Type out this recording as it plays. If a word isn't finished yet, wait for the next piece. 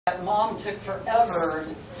That Mom took forever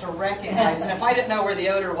to recognize, and if I didn't know where the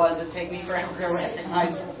odor was, it'd take me forever to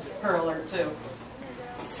recognize her alert too.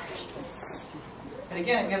 But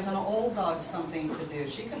again, it gives an old dog something to do.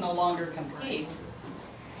 She can no longer compete,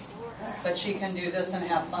 but she can do this and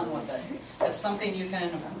have fun with it. It's something you can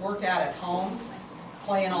work at home,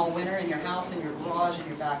 playing all winter in your house, in your garage, in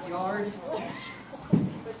your backyard.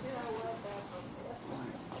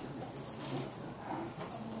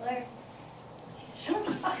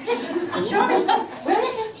 Show me. Where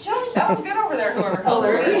is it? Show me. That was good over there, whoever called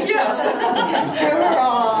her. Yes.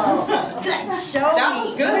 Show me. That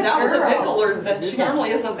was good. That was a big alert that she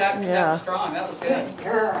normally isn't that strong. That was good.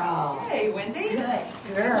 Girl. Hey, Wendy.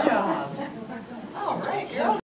 Good Good job. All right, girl.